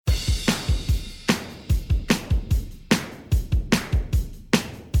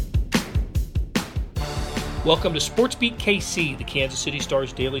Welcome to SportsBeat KC, the Kansas City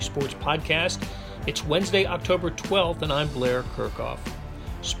Star's daily sports podcast. It's Wednesday, October 12th, and I'm Blair Kirchhoff.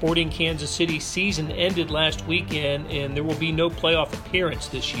 Sporting Kansas City season ended last weekend, and there will be no playoff appearance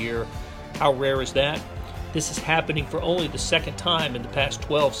this year. How rare is that? This is happening for only the second time in the past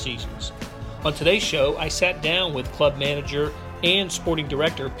 12 seasons. On today's show, I sat down with club manager and sporting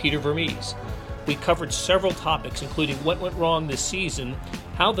director Peter Vermes. We covered several topics, including what went wrong this season,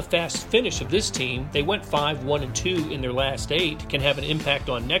 how the fast finish of this team, they went 5-1-2 in their last 8, can have an impact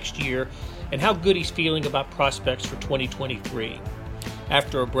on next year, and how good he's feeling about prospects for 2023.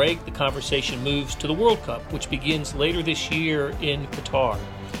 After a break, the conversation moves to the World Cup, which begins later this year in Qatar.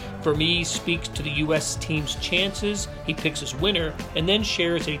 Vermes speaks to the U.S. team's chances, he picks his winner, and then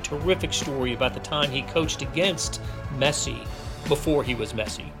shares a terrific story about the time he coached against Messi before he was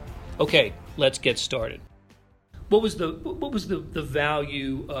Messi. Okay, let's get started. What was the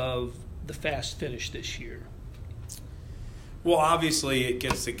value of the fast finish this year? Well, obviously it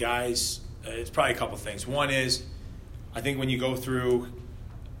gets the guys. It's probably a couple things. One is, I think when you go through,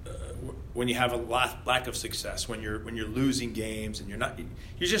 when you have a lack of success, when you're losing games and you're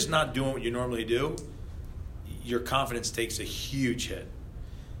just not doing what you normally do, your confidence takes a huge hit,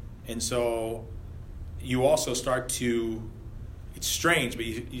 and so you also start to. It's strange, but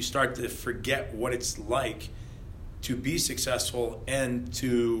you start to forget what it's like to be successful and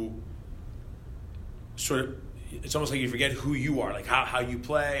to sort of, it's almost like you forget who you are, like how you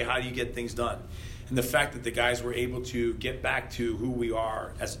play, how you get things done. And the fact that the guys were able to get back to who we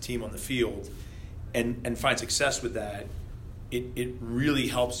are as a team on the field and find success with that, it really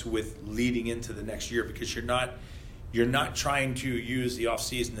helps with leading into the next year, because you're not trying to use the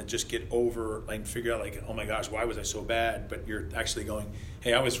offseason to just get over and figure out, like, oh my gosh, why was I so bad? But you're actually going,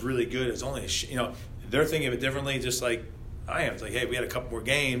 hey, I was really good. It's only they're thinking of it differently, just like I am. It's like, hey, we had a couple more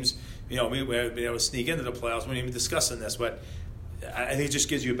games. We have been able to sneak into the playoffs. We didn't even discussing this, but I think it just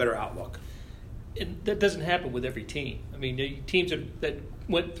gives you a better outlook. And that doesn't happen with every team. I mean, the teams that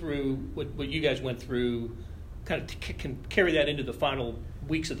went through what you guys went through kind of can carry that into the final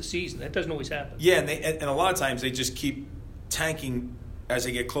weeks of the season. That doesn't always happen. Yeah, and a lot of times they just keep tanking as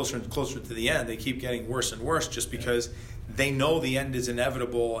they get closer and closer to the end. They keep getting worse and worse just because they know the end is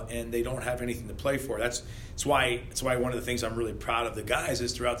inevitable and they don't have anything to play for. That's why one of the things I'm really proud of the guys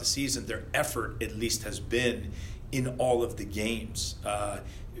is throughout the season, their effort at least has been in all of the games.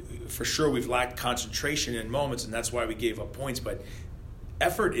 For sure, we've lacked concentration in moments, and that's why we gave up points. But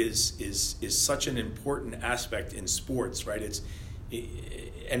effort is such an important aspect in sports, right?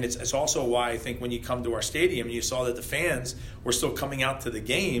 It's also why I think when you come to our stadium and you saw that the fans were still coming out to the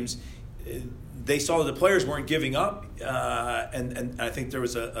games, they saw that the players weren't giving up, and I think there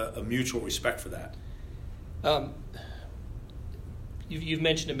was a mutual respect for that. You've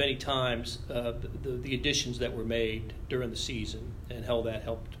mentioned it many times, the additions that were made during the season and how that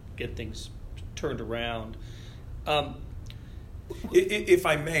helped get things turned around. If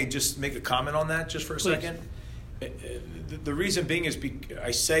I may just make a comment on that just for a Please. second. The reason being is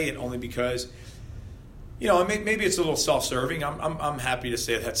I say it only because, maybe it's a little self-serving. I'm happy to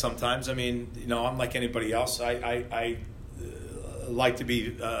say that sometimes. I mean, I'm like anybody else. I like to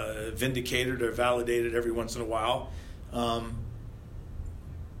be vindicated or validated every once in a while.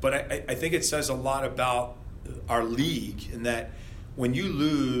 But I think it says a lot about our league in that when you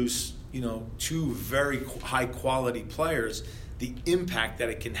lose, two very high-quality players, the impact that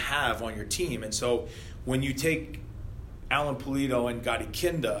it can have on your team. And so when you take Alan Pulido and Gotti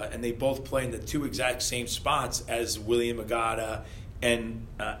Kinda, and they both play in the two exact same spots as William Agata and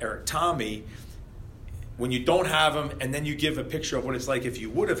Eric Tommy, when you don't have them and then you give a picture of what it's like if you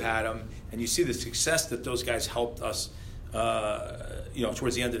would have had them, and you see the success that those guys helped us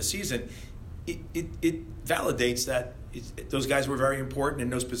towards the end of the season, it validates that those guys were very important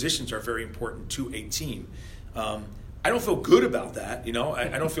and those positions are very important to a team. I don't feel good about that,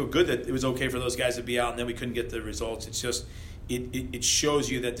 I don't feel good that it was okay for those guys to be out and then we couldn't get the results. It's just it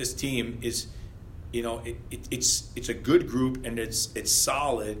shows you that this team is, it's a good group and it's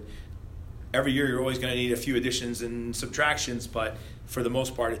solid. Every year you're always going to need a few additions and subtractions, but for the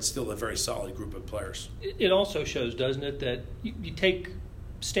most part it's still a very solid group of players. It also shows, doesn't it, that you take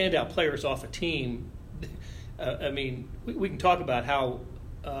standout players off a team. We can talk about how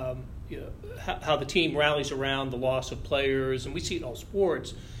the team rallies around the loss of players, and we see it in all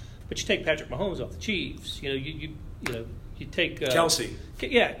sports. But you take Patrick Mahomes off the Chiefs, you take Kelsey,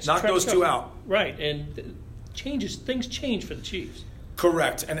 knock those two out, right? And things change for the Chiefs.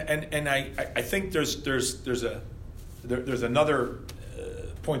 Correct, and I think there's another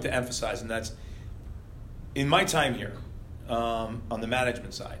point to emphasize, and that's in my time here on the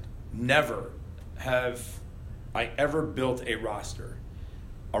management side, never have I ever built a roster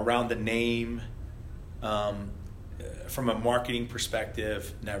around the name, from a marketing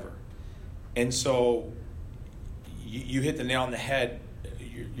perspective, never. And so you hit the nail on the head.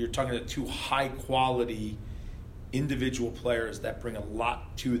 You're talking to two high-quality individual players that bring a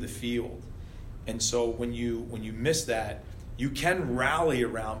lot to the field. And so when you miss that, you can rally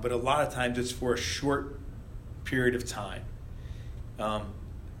around, but a lot of times it's for a short period of time.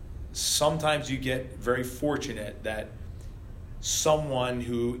 Sometimes you get very fortunate that someone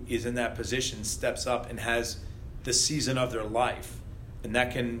who is in that position steps up and has the season of their life, and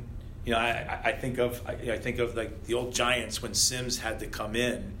that can, I think of like the old Giants when Sims had to come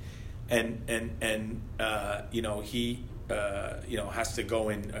in, and he has to go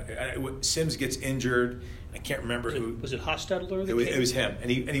in. Sims gets injured. I can't remember who was it. Hostetler? It was him,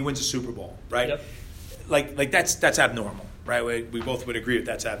 and he wins a Super Bowl, right? Yep. Like that's abnormal, right? We both would agree that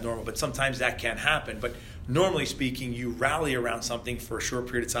that's abnormal, but sometimes that can happen. But normally speaking, you rally around something for a short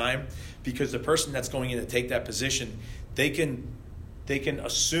period of time because the person that's going in to take that position, they can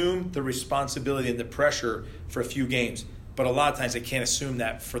assume the responsibility and the pressure for a few games, but a lot of times they can't assume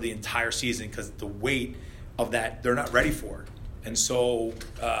that for the entire season because the weight of that they're not ready for. And so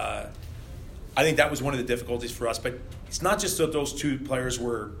I think that was one of the difficulties for us. But it's not just that those two players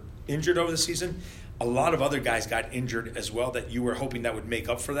were injured over the season. A lot of other guys got injured as well that you were hoping that would make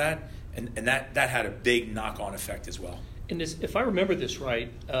up for that. And that had a big knock-on effect as well. And if I remember this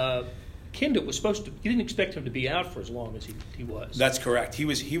right, Kinda was supposed to. You didn't expect him to be out for as long as he was. That's correct. He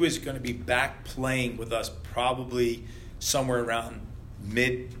was going to be back playing with us probably somewhere around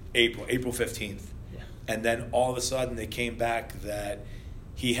mid-April, April 15th. Yeah. And then all of a sudden they came back that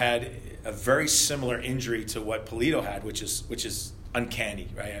he had a very similar injury to what Polito had, which is uncanny,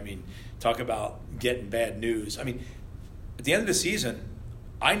 right? I mean, talk about getting bad news. I mean, at the end of the season,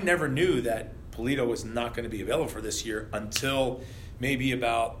 I never knew that Polito was not going to be available for this year until maybe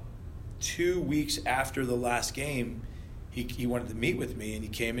about 2 weeks after the last game. He wanted to meet with me, and he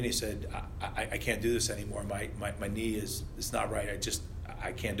came in. He said, I can't do this anymore. My knee is not right.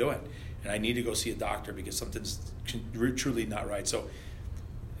 I can't do it, and I need to go see a doctor because something's truly not right. So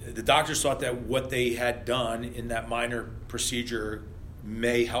the doctors thought that what they had done in that minor procedure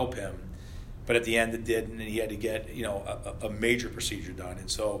may help him, but at the end it did, and he had to get a major procedure done. And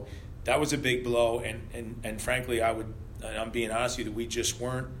so that was a big blow. And frankly, I'm being honest with you,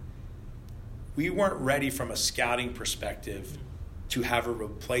 that we weren't ready from a scouting perspective to have a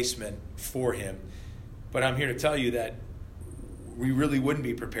replacement for him. But I'm here to tell you that we really wouldn't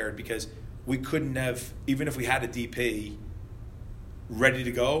be prepared because we couldn't have, even if we had a DP ready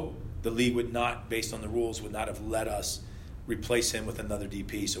to go, the league would not, based on the rules, would not have let us replace him with another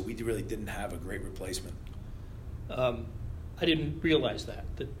DP. So we really didn't have a great replacement. I didn't realize that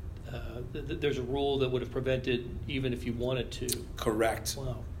there's a rule that would have prevented even if you wanted to. Correct.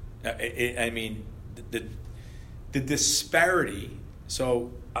 Wow. I mean, the disparity.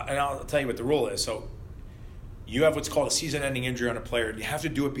 So, and I'll tell you what the rule is. So, you have what's called a season-ending injury on a player, and you have to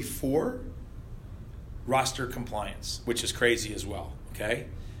do it before roster compliance, which is crazy as well. Okay,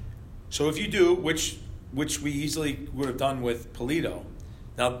 so if you do, which we easily would have done with Polito.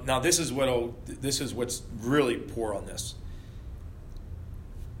 Now this is what's really poor on this.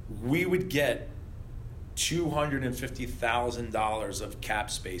 We would get $250,000 of cap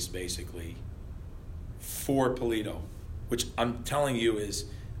space basically for Polito, which I'm telling you is,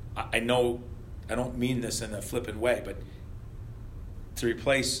 I know I don't mean this in a flippant way, but to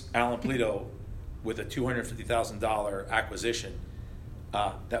replace Alan Polito with a $250,000 acquisition,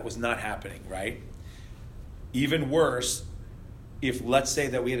 that was not happening, right? Even worse, if let's say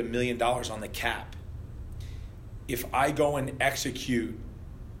that we had $1 million on the cap, if I go and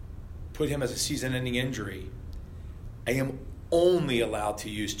put him as a season-ending injury, I am only allowed to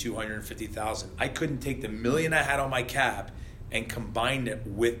use $250,000. I couldn't take the $1 million I had on my cap and combine it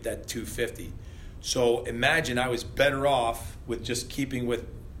with that $250,000. So imagine I was better off with just keeping with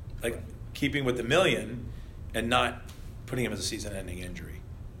the $1 million and not putting him as a season-ending injury.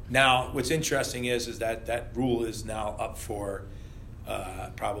 Now, what's interesting is that rule is now up for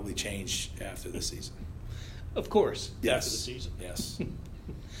probably change after the season. Of course, yes. After the season. Yes.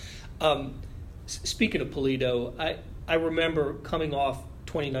 Speaking of Polito, I remember coming off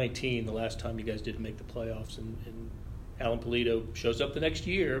 2019, the last time you guys didn't make the playoffs, and Alan Polito shows up the next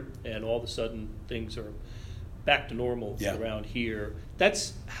year, and all of a sudden things are back to normal around here.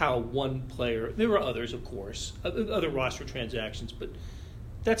 That's how one player, there are others, of course, other roster transactions, but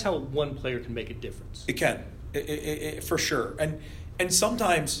that's how one player can make a difference. It can, for sure. And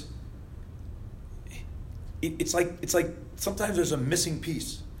sometimes it's like sometimes there's a missing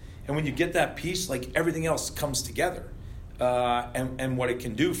piece. And when you get that piece, like everything else comes together. And what it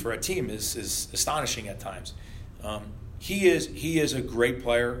can do for a team is astonishing at times. He is a great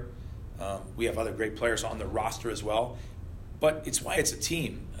player. We have other great players on the roster as well, but it's why it's a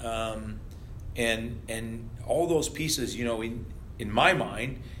team. And all those pieces, in my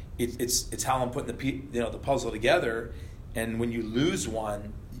mind, it's how I'm putting the puzzle together. And when you lose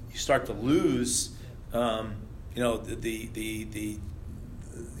one, you start to lose, the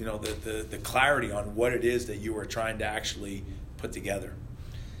clarity on what it is that you were trying to actually put together.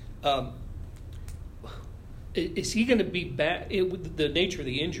 Is he going to be back? With the nature of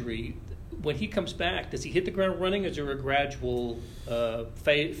the injury, when he comes back, does he hit the ground running? Or is there a gradual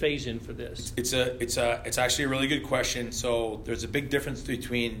phase in for this? It's actually a really good question. So there's a big difference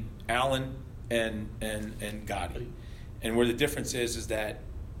between Allen and Gotti, and where the difference is that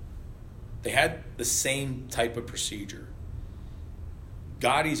they had the same type of procedure.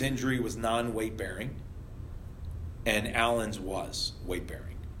 Gotti's injury was non-weight bearing, and Allen's was weight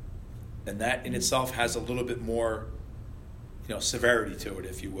bearing, and that in itself has a little bit more, severity to it,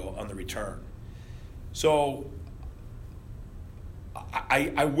 if you will, on the return. So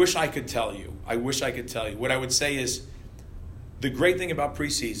I wish I could tell you. What I would say is the great thing about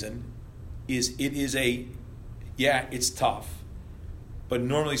preseason is it's tough, but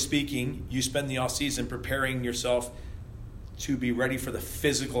normally speaking, you spend the off season preparing yourself to be ready for the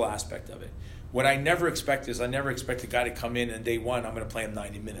physical aspect of it. What I never expect is a guy to come in and day one I'm going to play him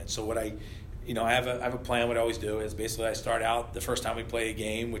 90 minutes. So what I have a plan. What I always do is basically I start out the first time we play a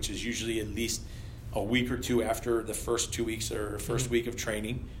game, which is usually at least a week or two after the first 2 weeks or first week of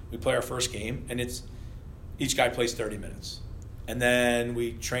training. We play our first game, and it's each guy plays 30 minutes. And then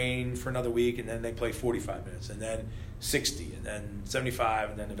we train for another week, and then they play 45 minutes, and then 60, and then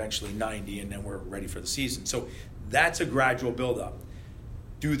 75, and then eventually 90, and then we're ready for the season. So that's a gradual buildup.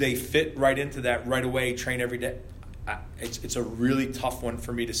 Do they fit right into that right away, train every day? It's a really tough one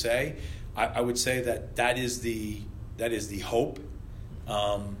for me to say. I would say that is the hope.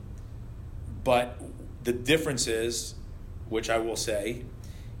 But the difference is, which I will say,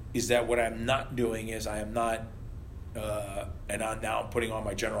 is that what I'm not doing is I am not, and I'm now putting on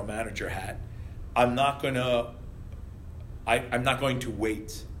my general manager hat, I'm not going to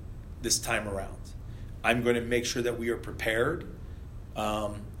wait this time around. I'm going to make sure that we are prepared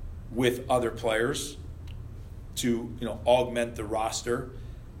with other players to augment the roster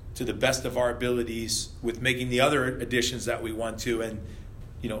to the best of our abilities, with making the other additions that we want to, and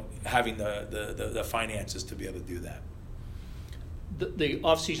having the finances to be able to do that. The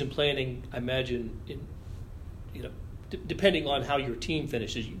off-season planning, I imagine, depending on how your team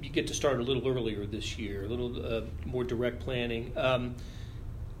finishes, you get to start a little earlier this year, a little more direct planning.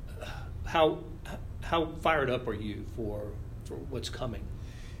 How fired up are you for what's coming?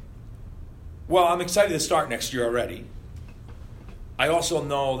 Well, I'm excited to start next year already. I also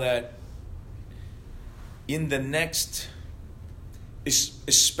know that in the next,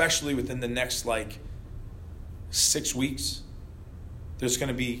 especially within the next 6 weeks, there's going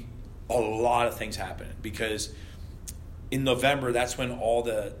to be a lot of things happening, because in November, that's when all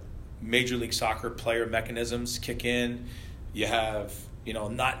the Major League Soccer player mechanisms kick in. You have,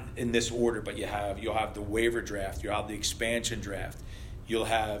 not in this order, but you'll have the waiver draft, you'll have the expansion draft, you'll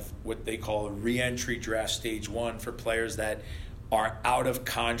have what they call a re-entry draft stage 1 for players that are out of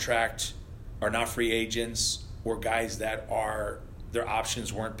contract, are not free agents, or guys that their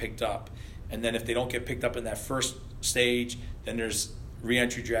options weren't picked up. And then if they don't get picked up in that first stage, then there's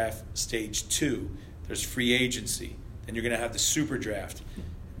re-entry draft stage 2. There's free agency. Then you're going to have the super draft.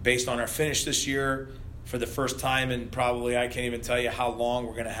 Based on our finish this year, for the first time, and probably I can't even tell you how long,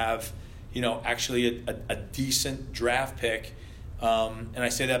 we're going to have, actually a decent draft pick. And I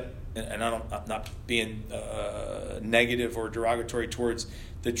say that, and I'm not being negative or derogatory towards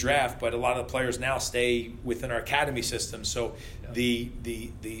the draft, but a lot of the players now stay within our academy system. So the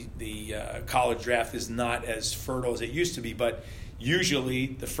college draft is not as fertile as it used to be. But usually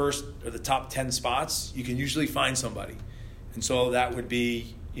the first or the top 10 spots, you can usually find somebody. And so that would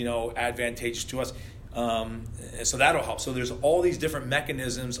be, advantageous to us. So that'll help. So there's all these different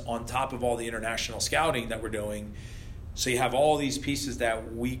mechanisms on top of all the international scouting that we're doing. So you have all these pieces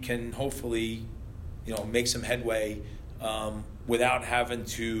that we can hopefully, make some headway without having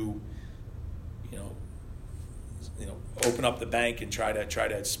to, open up the bank and try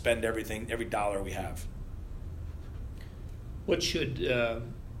to spend every dollar we have. What should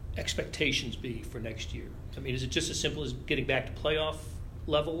expectations be for next year? I mean, is it just as simple as getting back to playoff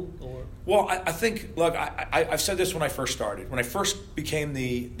level, or? Well, I think, look, I've said this when I first started. When I first became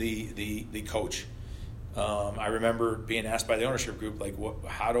the coach, I remember being asked by the ownership group, like,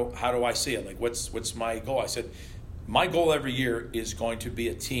 how do I see it? Like, what's my goal? I said, my goal every year is going to be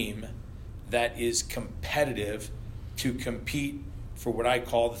a team that is competitive to compete for what I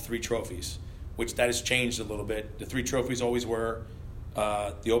call the 3 trophies, which that has changed a little bit. The 3 trophies always were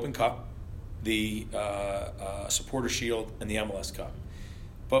the Open Cup, the Supporter Shield, and the MLS Cup.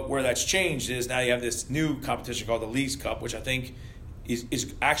 But where that's changed is now you have this new competition called the Leagues Cup, which I think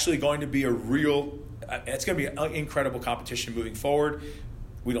is actually going to be it's going to be an incredible competition moving forward.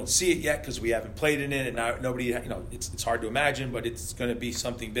 We don't see it yet because we haven't played in it, and now nobody, it's hard to imagine, but it's going to be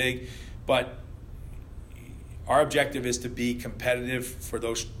something big. But our objective is to be competitive for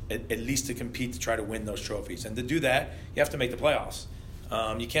those, at least to compete to try to win those trophies. And to do that, you have to make the playoffs.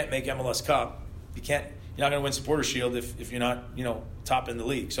 You can't make MLS Cup. You're not going to win Supporter Shield if you're not, top in the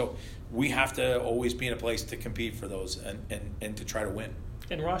league. So we have to always be in a place to compete for those and to try to win.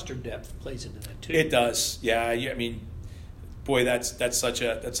 And roster depth plays into that too. It does, yeah. I mean, boy, that's such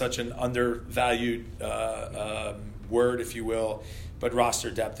an undervalued word, if you will. But roster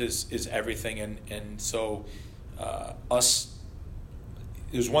depth is everything, and so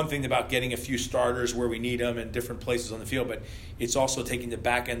there's one thing about getting a few starters where we need them in different places on the field, but it's also taking the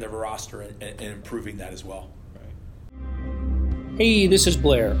back end of a roster and improving that as well. Hey, this is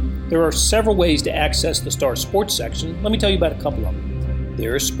Blair. There are several ways to access the Star Sports section. Let me tell you about a couple of them.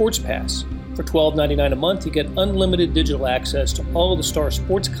 There is Sports Pass. For $12.99 a month, you get unlimited digital access to all of the Star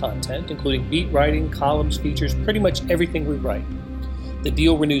Sports content, including beat writing, columns, features, pretty much everything we write. The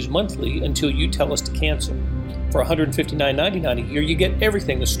deal renews monthly until you tell us to cancel. For $159.99 a year, you get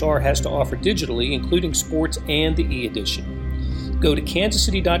everything the Star has to offer digitally, including sports and the e-edition. Go to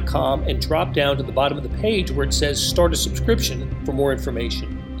kansascity.com and drop down to the bottom of the page where it says Start a Subscription for more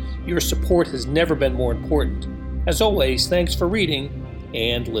information. Your support has never been more important. As always, thanks for reading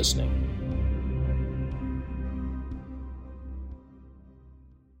and listening.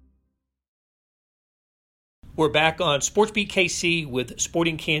 We're back on SportsBeat KC with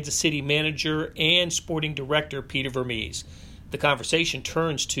Sporting Kansas City manager and sporting director Peter Vermes. The conversation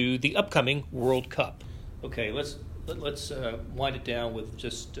turns to the upcoming World Cup. Okay, let's wind it down with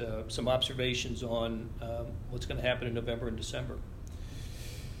just some observations on what's going to happen in November and December.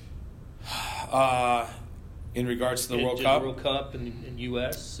 In regards to the World Cup? The World Cup in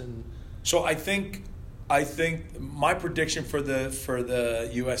U.S. and so I think my prediction for the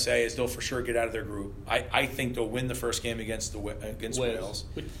USA is they'll for sure get out of their group. I think they'll win the first game against Wales,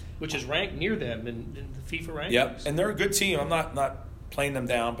 which is ranked near them in the FIFA rankings. Yep, and they're a good team. I'm not playing them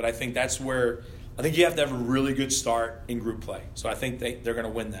down, but I think that's where I think you have to have a really good start in group play. So I think they're going to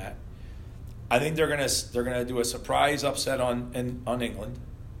win that. I think they're going to do a surprise upset on England.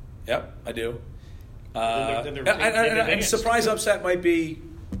 Yep, I do. And surprise upset might be,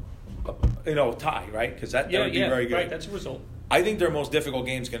 tie, right? Because that would be very good. Right, that's a result. I think their most difficult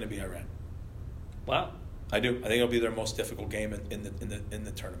game is going to be Iran. Wow. I do. I think it'll be their most difficult game in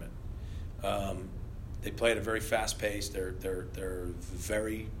the tournament. They play at a very fast pace. They're a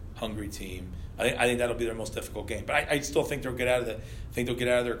very hungry team. I think that'll be their most difficult game. But I still think they'll get out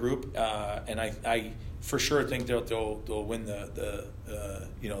of their group. And I for sure think they'll win the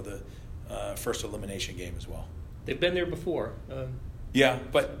first elimination game as well. They've been there before. Yeah,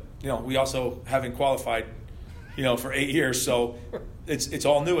 but we also haven't qualified, for 8 years, so it's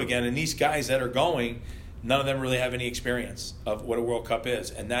all new again. And these guys that are going, none of them really have any experience of what a World Cup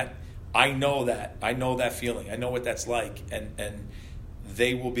is, and that I know that feeling. I know what that's like, and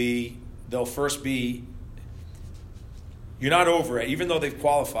they'll first be. You're not over it, even though they've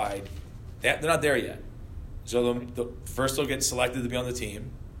qualified. They're not there yet, so first they'll get selected to be on the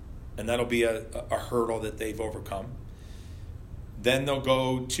team. And that'll be a hurdle that they've overcome. Then they'll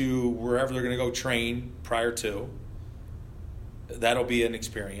go to wherever they're going to go train prior to. That'll be an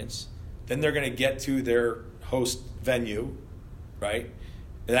experience. Then they're going to get to their host venue, right?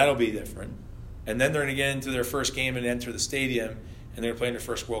 And that'll be different. And then they're going to get into their first game and enter the stadium, and they're going to play in their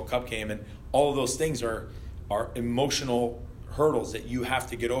first World Cup game. And all of those things are emotional hurdles that you have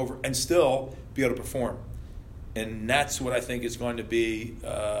to get over and still be able to perform. And that's what I think is going to be,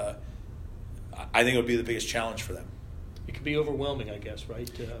 I think it'll be the biggest challenge for them. It can be overwhelming, I guess, right?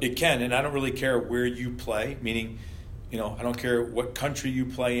 It can, and I don't really care where you play, meaning, I don't care what country you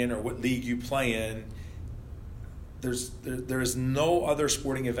play in or what league you play in. There is no other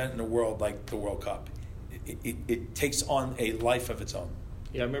sporting event in the world like the World Cup. It takes on a life of its own.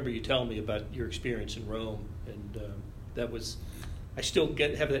 Yeah, I remember you telling me about your experience in Rome, and that was... I still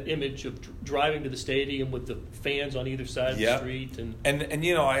have that image of driving to the stadium with the fans on either side of the street. And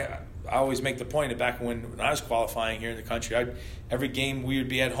I always make the point that back when I was qualifying here in the country, every game we would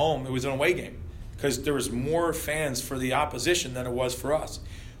be at home, it was an away game. because there was more fans for the opposition than it was for us.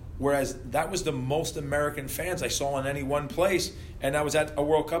 Whereas that was the most American fans I saw in any one place. And I was at a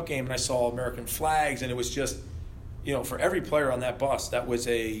World Cup game and I saw American flags, and it was just, for every player on that bus, that was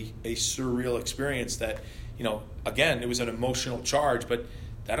a surreal experience that, again, it was an emotional charge, but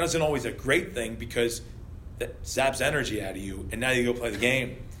that isn't always a great thing because that zaps energy out of you, and now you go play the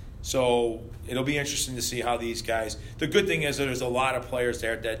game. So it'll be interesting to see how these guys. The good thing is that there's a lot of players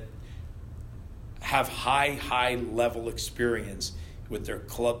there that have high level experience with their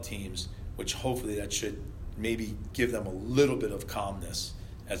club teams, which hopefully that should maybe give them a little bit of calmness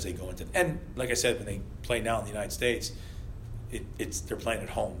as they go into. And like I said, when they play now in the United States, they're playing at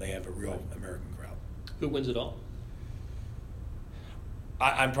home. They have a real American crowd. Who wins it all?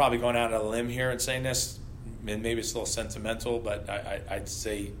 I'm probably going out on a limb here and saying this, and maybe it's a little sentimental, but I'd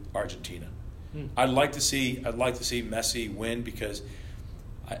say Argentina. I'd like to see Messi win because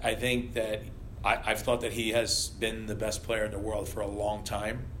I think that I've thought that he has been the best player in the world for a long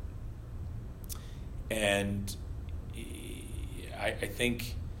time, and I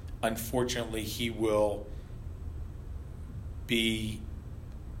think unfortunately he will be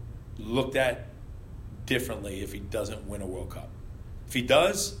looked at differently if he doesn't win a World Cup. If he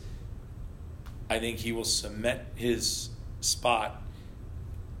does, I think he will cement his spot,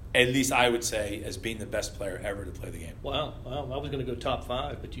 at least I would say, as being the best player ever to play the game. Wow. I was going to go top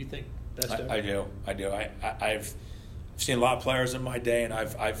 5, but do you think best ever? I do. I've seen a lot of players in my day, and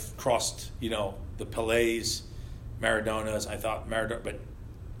I've crossed, the Pelés, Maradonas. I thought Maradona, but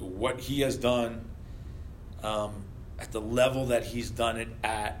what he has done at the level that he's done it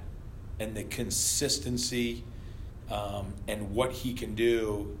at, and the consistency and what he can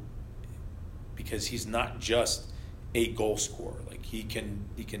do, because he's not just a goal scorer. Like he can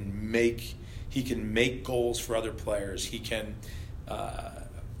make goals for other players. He can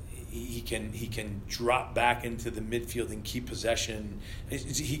drop back into the midfield and keep possession.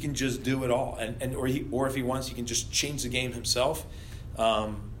 He can just do it all, or if he wants, he can just change the game himself.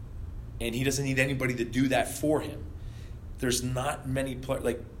 And he doesn't need anybody to do that for him. There's not many players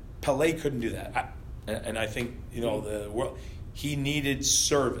like Pelé couldn't do that. And I think the world. He needed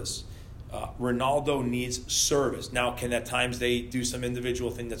service. Ronaldo needs service. Now, can at times they do some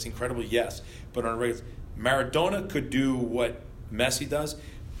individual thing that's incredible? Yes, but on a regular, Maradona could do what Messi does.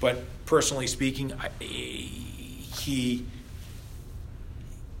 But personally speaking, he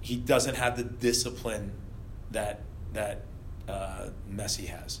doesn't have the discipline that Messi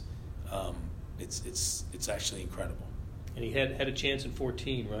has. It's actually incredible. And he had a chance in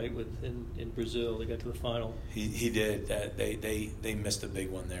 14, right? In Brazil, they got to the final. He did. They missed a big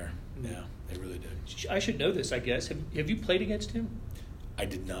one there. Mm-hmm. Yeah, they really did. I should know this, I guess. Have you played against him? I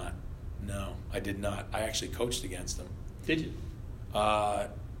did not. No, I did not. I actually coached against him. Did you?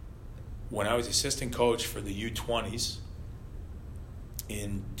 When I was assistant coach for the U20s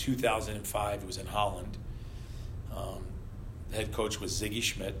in 2005, it was in Holland. The head coach was Ziggy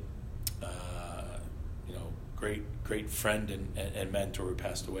Schmidt. Great friend and mentor who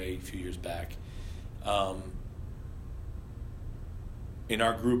passed away a few years back. In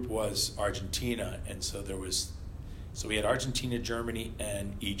our group was Argentina, and so we had Argentina, Germany,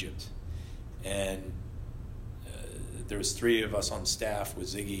 and Egypt, and there was 3 of us on staff with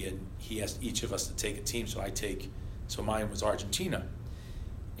Ziggy, and he asked each of us to take a team. So mine was Argentina,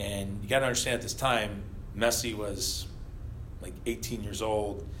 and you got to understand at this time, Messi was like 18 years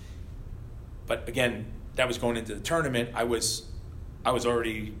old, but again, that was going into the tournament. I was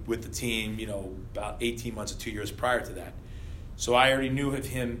already with the team, about 18 months or 2 years prior to that. So I already knew of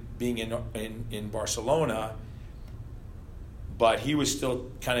him being in Barcelona, but he was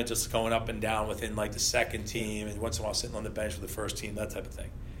still kind of just going up and down within like the second team, and once in a while sitting on the bench for the first team, that type of thing.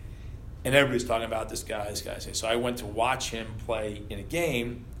 And everybody's talking about this guy. So I went to watch him play in a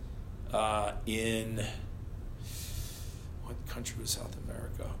game in what country was South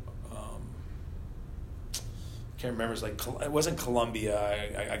America? Can't remember. It wasn't Colombia.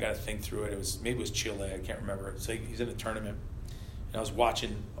 I got to think through it. Maybe it was Chile. I can't remember. So he's in a tournament, and I was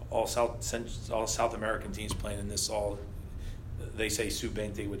watching all South American teams playing in this. All they say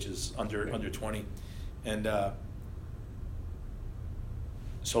sub-20, which is under 20, and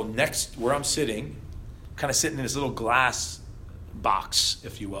so next where I'm sitting, kind of sitting in this little glass box,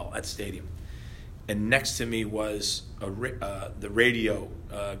 if you will, at the stadium, and next to me was the radio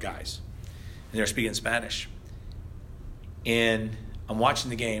guys, and they're speaking Spanish. And I'm watching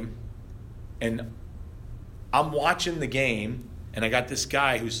the game, and I got this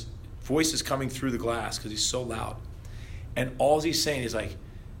guy whose voice is coming through the glass because he's so loud. And all he's saying is like,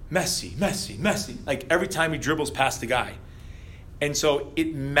 Messi, Messi, Messi, like every time he dribbles past the guy. And so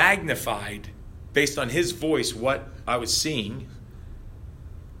it magnified based on his voice, what I was seeing.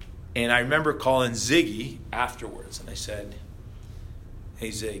 And I remember calling Ziggy afterwards, and I said,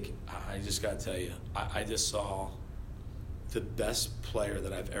 hey, Zig, I just got to tell you, I just saw the best player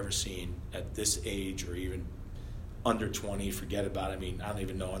that I've ever seen at this age, or even under 20, forget about it. I mean, I don't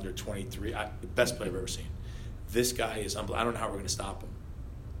even know, under 23, the best player I've ever seen. This guy is unbelievable. I don't know how we're going to stop him.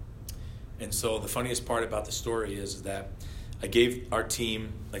 And so the funniest part about the story is that I gave our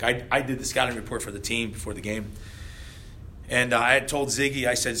team, like I did the scouting report for the team before the game. And I had told Ziggy,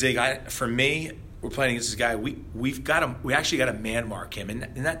 I said, Zig, for me, we're playing against this guy. We actually got to man mark him,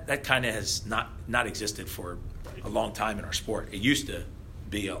 and that kind of has not existed for a long time in our sport. It used to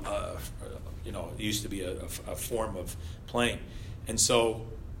be a form of playing, and so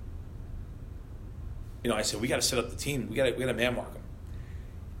I said we got to set up the team. We got to man mark him,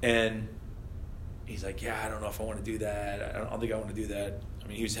 and he's like, yeah, I don't know if I want to do that. I don't think I want to do that. I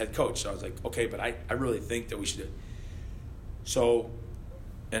mean, he was head coach, so I was like, okay, but I really think that we should do it. So,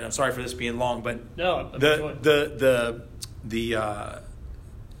 and I'm sorry for this being long, but no,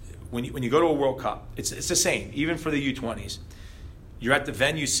 when you go to a World Cup, it's the same. Even for the U20s, you're at the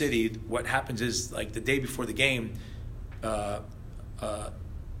venue city. What happens is, like, the day before the game, a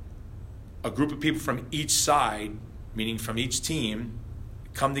group of people from each side, meaning from each team,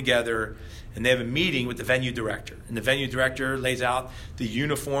 come together and they have a meeting with the venue director. And the venue director lays out the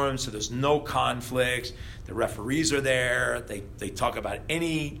uniforms so there's no conflicts. The referees are there. They talk about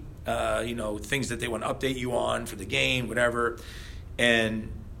any things that they want to update you on for the game, whatever.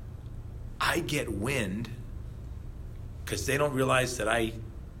 And I get wind, because they don't realize that I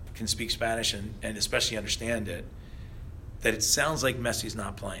can speak Spanish and especially understand it, that it sounds like Messi's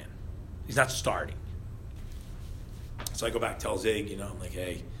not playing. He's not starting. So I go back, tell Zig, I'm like,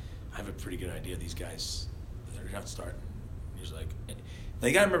 hey, I have a pretty good idea. These guys, they're not starting. He's like, now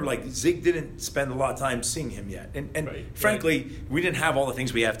you got to remember, like, Zig didn't spend a lot of time seeing him yet. And right, frankly, we didn't have all the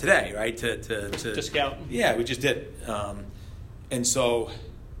things we have today, right? To scout. Yeah, we just did it. And so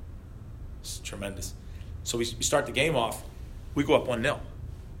it's tremendous. So we start the game off. We go up 1-0.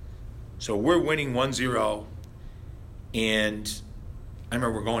 So we're winning 1-0. And I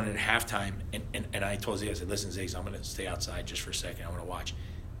remember we're going in at halftime, and I told Zig, I said, listen, Zig, I'm going to stay outside just for a second. I want to watch.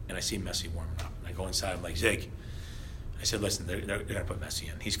 And I see Messi warming up. And I go inside. I'm like, Zig, I said, listen, they're going to put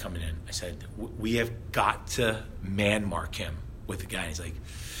Messi in. He's coming in. I said, we have got to man mark him with the guy. And he's like,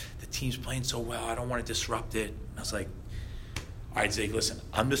 the team's playing so well. I don't want to disrupt it. I was like, all right, Zig, listen,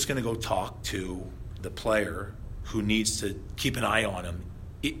 I'm just going to go talk to the player who needs to keep an eye on him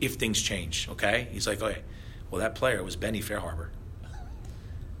if things change, okay? He's like, okay. Well, that player was Benny Fairharbor.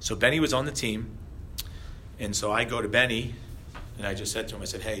 So Benny was on the team, and so I go to Benny, and I just said to him, I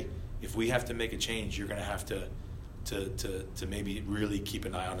said, hey, if we have to make a change, you're going to have to maybe really keep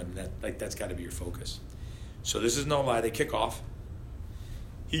an eye on him. That's got to be your focus. So this is no lie. They kick off.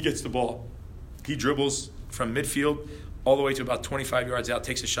 He gets the ball. He dribbles from midfield all the way to about 25 yards out,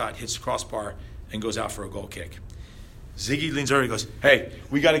 takes a shot, hits the crossbar, and goes out for a goal kick. Ziggy leans over and goes, hey,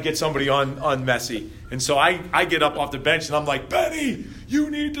 we got to get somebody on Messi. And so I get up off the bench, and I'm like, Benny, you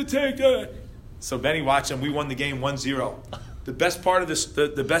need to take it. So Benny watched him. We won the game 1-0. The best part of this,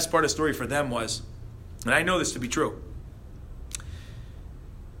 the best part of the story for them was, and I know this to be true,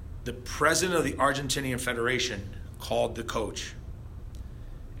 the president of the Argentinian Federation called the coach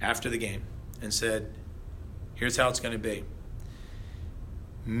after the game and said, here's how it's going to be.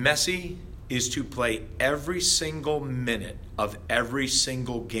 Messi is to play every single minute of every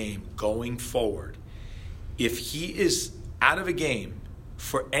single game going forward. If he is out of a game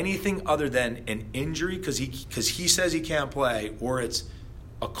for anything other than an injury, because he says he can't play, or it's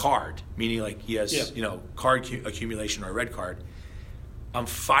a card, meaning like he has card accumulation or a red card, I'm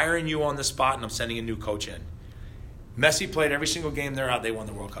firing you on the spot and I'm sending a new coach in. Messi played every single game they're out. They won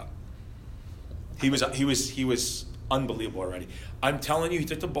the World Cup. He was unbelievable already. I'm telling you, he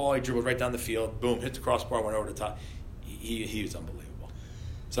took the ball, he dribbled right down the field, boom, hit the crossbar, went over the top. He was unbelievable.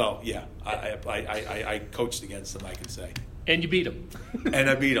 So yeah, I coached against him, I can say. And you beat him. And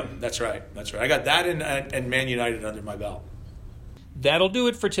I beat him. That's right. I got that and Man United under my belt. That'll do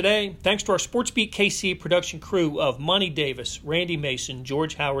it for today. Thanks to our SportsBeat KC production crew of Monty Davis, Randy Mason,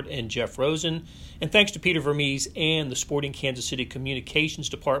 George Howard, and Jeff Rosen. And thanks to Peter Vermes and the Sporting Kansas City Communications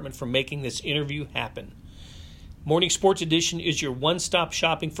Department for making this interview happen. Morning Sports Edition is your one-stop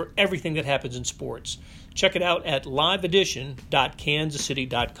shopping for everything that happens in sports. Check it out at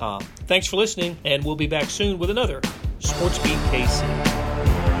liveedition.kansascity.com. Thanks for listening, and we'll be back soon with another SportsBeat KC.